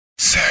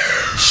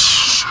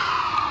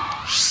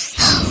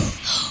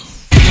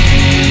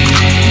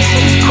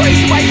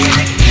Crazy right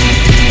here.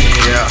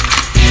 Yeah.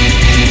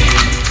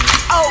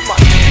 Oh my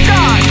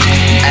God.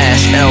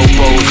 Ash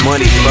elbows,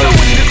 money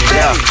first.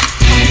 Yeah.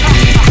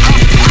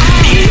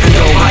 Even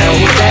though my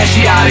elbows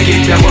ashy, gotta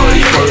get that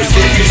money first.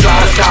 If you try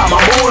to stop my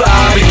moolah,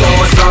 I'll be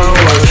throwing some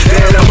work.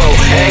 Then I'm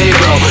hey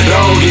bro,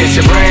 don't get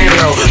your brain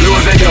blow.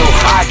 Losing dough,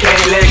 I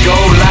can't let go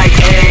like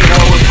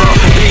angles from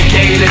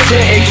BK to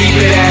Trenton, keep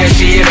it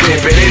ashy and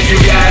pimpin'. If you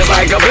guys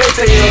like a blitz,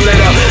 then you'll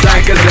lit up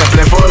like a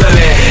Zeppelin full of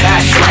lead.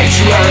 That's right,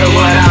 you heard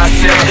what I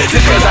said.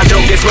 Just cause I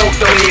don't get smoked,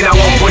 don't mean I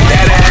won't put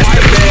that ass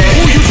to bed.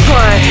 Who you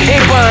trying?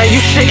 Ain't buying,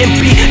 you shouldn't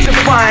be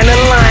defying a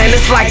line.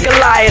 It's like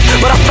Goliath,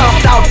 but I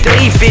stomped out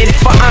David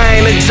for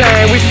iron a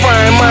giant. We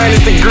frying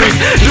minus the grease.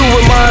 Dude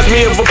reminds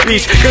me of a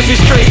peach, cause we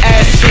straight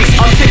ass cheeks,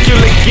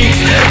 articulate geeks.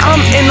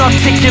 I'm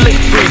inarticulate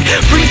freak.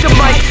 Freak the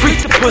mic, freak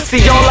the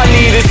pussy, all I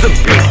need is a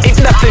beat. Ain't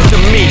nothing to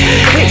me.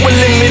 Hate when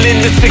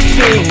limited to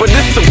 16, but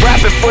this a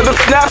rapping for the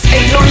snaps,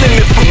 ain't no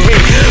limit for me.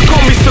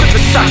 Call me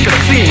Super Shaka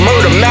C,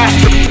 murder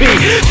master P.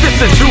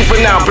 Sister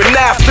juvenile, been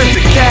after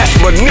the cash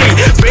money.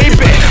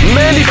 Baby,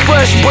 manly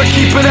fresh, but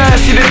keep it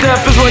assy to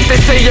death is what they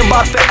say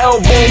about the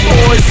elbow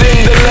boys in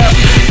the left.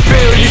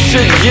 Feel you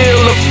should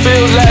yield or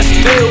feel that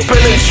still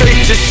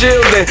penetrate your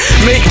shield and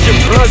make your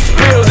blood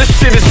spill. This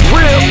shit is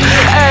real.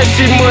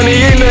 Ashy money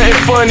ain't nothing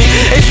funny.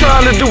 Ain't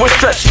trying to do a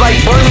stretch like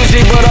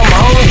bungee, but I'm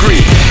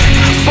hungry.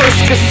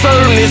 First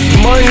concern is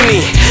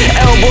money.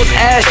 Elbows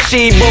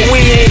ashy, but we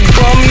ain't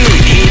bummy.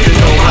 Even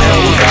though my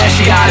elbows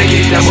ashy, gotta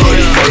get that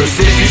money first.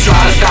 If you try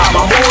to stop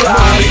my moolah,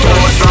 I'll be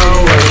throwing some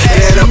work.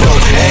 Then I'm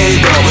hey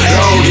bro,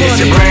 don't get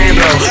your brain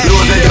blow.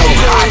 Losing dough,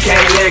 I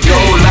can't let go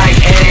like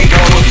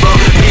angles from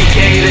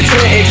BK to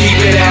Trenton, keep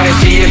it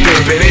ashy and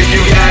pimpin'. If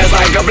you guys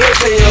like a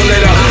blitz, then you'll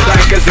lit up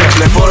like a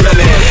Zeppelin full of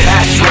lead.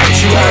 That's right,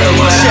 you heard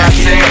what I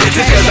said.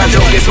 Just cause I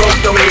don't get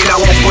smoked, don't mean I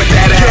won't put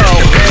that ass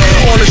to bed.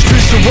 On the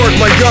streets of work,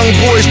 my young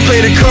boys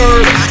play the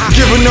curb,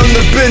 giving them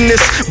the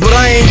business, but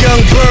I ain't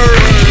young bird.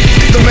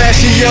 The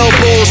ashy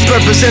elbows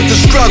represent the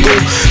struggle,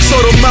 so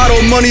the motto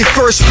money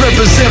first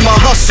represent my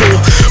hustle.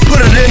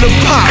 Put it in the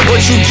pot, what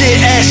you get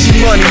ashy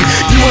money.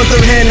 You want them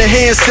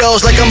hand-to-hand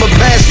sales like I'ma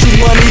pass you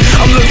money.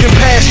 I'm looking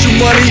past you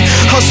money,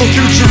 hustle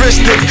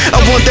futuristic.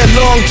 I want that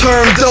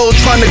long-term dough,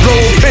 trying to grow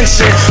a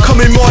pension. Call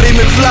me Marty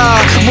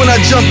McFly when I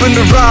jump in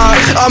the ride.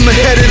 I'm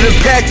ahead of the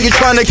pack, you're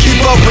trying to keep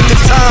up with the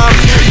time.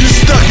 You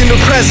stuck in the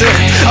present,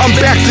 I'm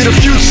back to the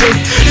future.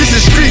 This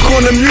is street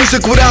corner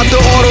music without the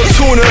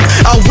auto-tuner.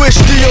 I wish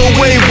DOA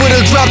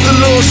would've dropped a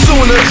little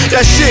sooner.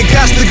 That shit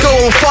got to go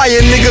on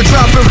fire, nigga,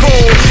 drop and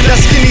roll. That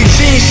skinny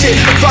jean shit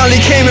finally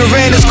came and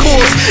ran its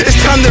course. It's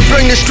time to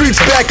bring the streets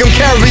back, I'm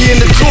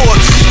carrying the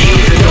torch.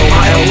 Even though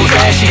my elbows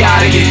ashy,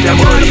 gotta get that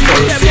money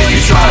first. If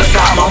you try to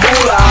stop my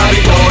moolah, I'll be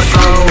throwing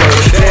some work.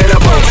 Then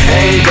I'm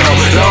hey bro,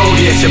 don't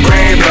get your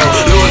brain blow.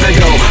 Losing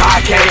dough, I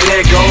can't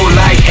let go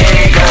like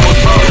angles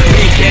from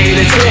BK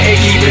to Trenton,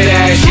 keep it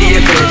ashy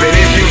and pimpin'.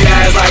 If you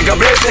guys like a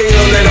blitz, then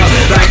you'll lit up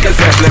like a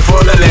Zeppelin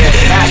full of lead.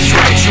 That's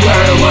right, you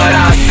heard what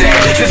I said.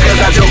 Just cause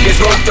I don't get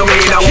smoked, don't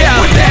mean I won't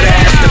put that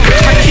ass to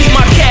bed. I keep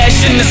my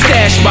cash in the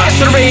stash box,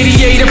 the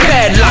radiator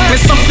padlock.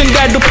 It's something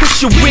that'll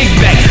push your wig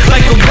back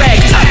like a rag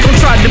top. Don't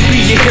try to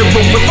be a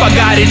hero if I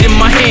got it in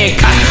my hand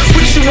cock.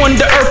 Put you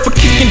under earth for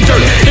kicking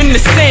dirt in the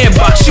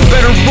sandbox. You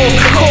better roll,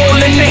 call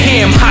in the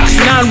ham hocks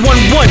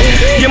 911.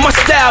 Yeah, my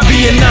style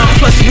be a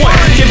 9+1.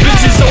 Get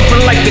bitches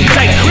open like the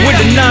dike with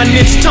a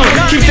 9-inch tongue.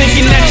 Keep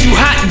thinking that you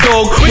hot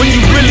dog when you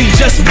really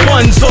just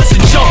buns off the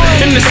jump.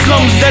 In the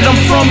slums that I'm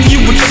from,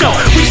 you a chump.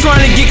 We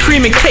trying to get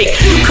cream and cake,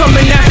 you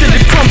coming after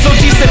the crumbs.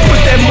 OG said put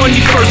that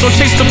money first, don't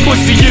chase the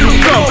pussy, it'll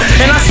come.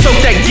 And I soak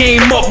that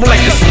game up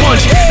like a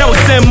sponge. Now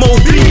it's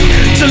MOB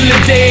till the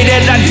day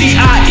that I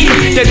DIE.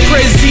 That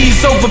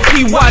Prezzies over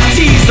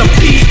PYTs, I'm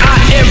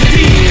PIMP.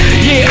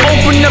 Yeah,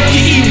 open up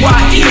your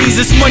EYEs,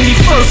 it's money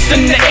first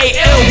and the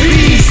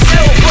ALBs.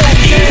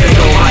 Even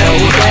though my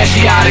elbows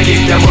ashy, gotta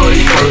get that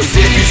money first.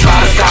 If you try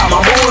to stop my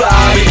moolah,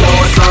 I'll be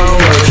throwing some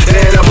work.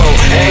 Then I'm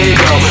hey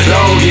bro,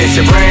 don't get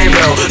your brain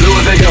blow.